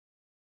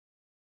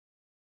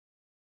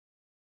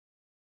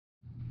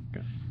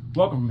Good.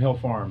 Welcome from Hill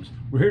Farms.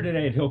 We're here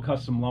today at Hill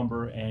Custom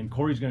Lumber, and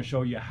Corey's going to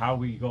show you how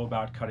we go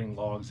about cutting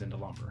logs into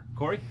lumber.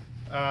 Corey?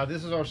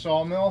 This is our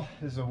sawmill.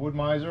 This is a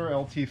Wood-Mizer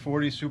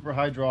LT40 super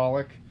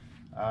hydraulic.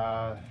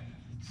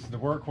 It's the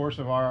workhorse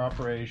of our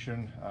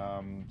operation.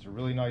 It's a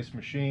really nice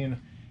machine.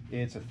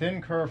 It's a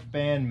thin kerf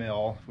band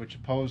mill, which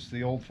opposed to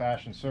the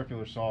old-fashioned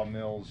circular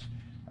sawmills,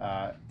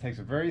 takes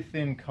a very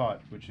thin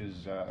cut, which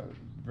is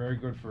very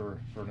good for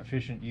an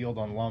efficient yield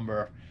on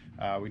lumber.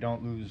 We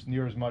don't lose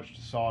near as much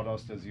to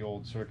sawdust as the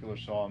old circular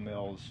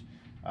sawmills.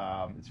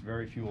 It's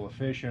very fuel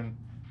efficient.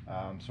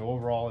 So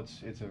overall,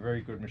 it's a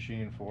very good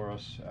machine for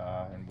us,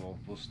 and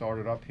we'll start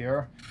it up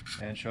here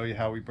and show you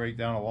how we break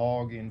down a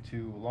log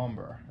into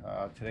lumber.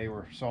 Today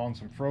we're sawing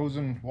some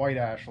frozen white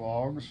ash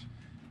logs,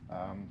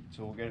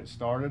 so we'll get it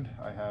started.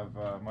 I have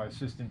my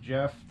assistant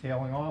Jeff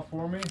tailing off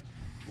for me.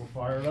 We'll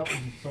fire it up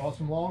and saw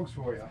some logs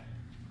for you.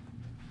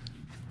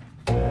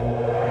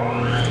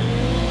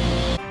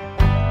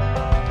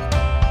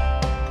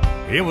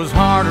 It was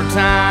harder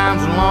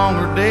times and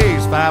longer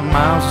days, 5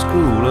 miles of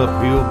school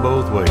uphill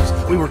both ways.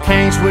 We were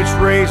cane switch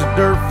raised, a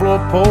dirt floor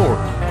poor.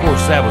 Of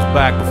course, that was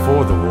back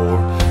before the war.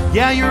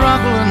 Yeah, your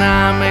uncle and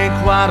I made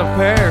quite a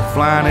pair,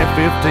 flying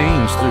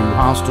F-15s through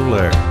hostile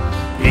air.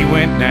 He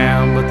went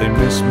down, but they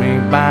missed me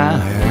by a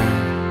hair.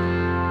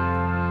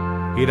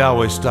 He'd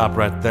always stop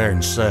right there and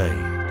say,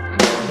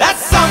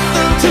 "That's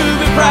something to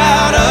be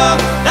proud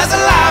of. That's a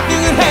life you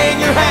can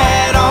hang your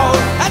hat on.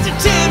 That's your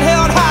chin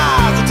held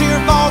high as a tear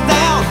falls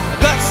down.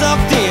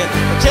 Sucked in,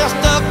 chest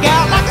stuck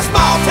out like a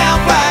small town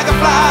flag a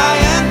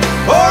flying,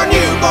 or a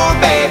newborn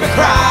baby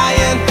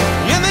crying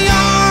in the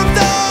arms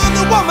of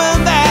the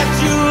woman that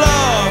you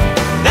love.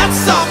 That's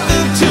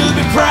something to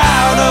be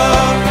proud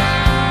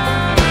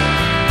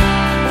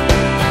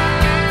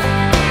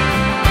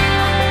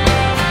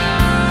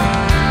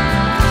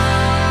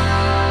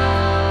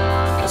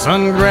of."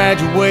 Son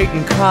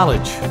graduating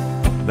college,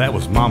 that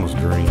was mama's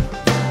dream.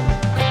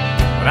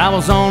 But I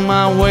was on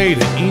my way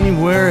to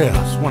anywhere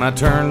else when I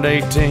turned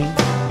 18.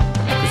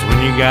 'Cause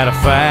when you got a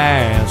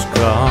fast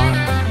car,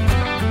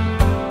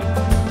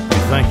 you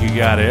think you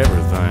got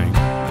everything.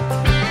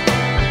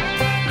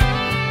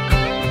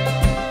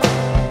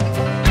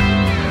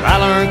 I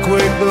learned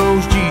quick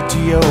those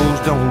GTOs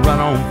don't run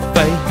on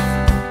faith.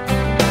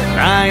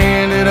 I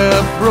ended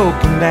up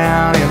broken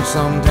down in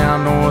some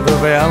town north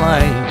of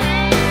LA,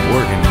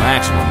 working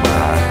maximum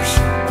hours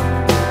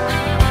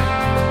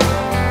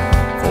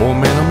for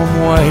minimum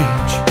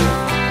wage.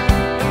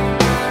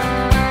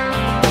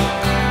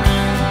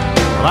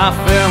 Well, I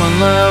fell in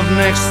love,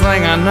 next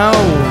thing I know,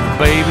 the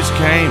babies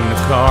came and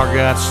the car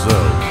got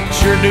sold.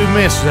 Sure do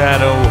miss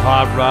that old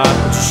hot rod,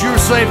 but you sure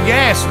save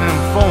gas in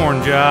them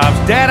foreign jobs.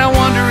 Dad, I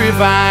wonder if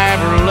I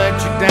ever let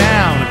you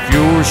down, if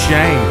you're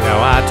ashamed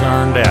how I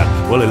turned out.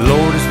 Well, he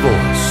lowered his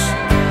voice,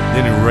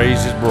 then he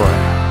raised his brow,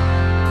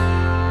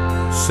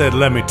 said,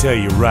 "Let me tell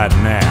you right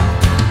now,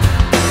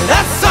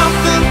 that's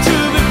something to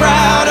be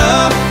proud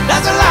of.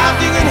 That's a life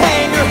you can have.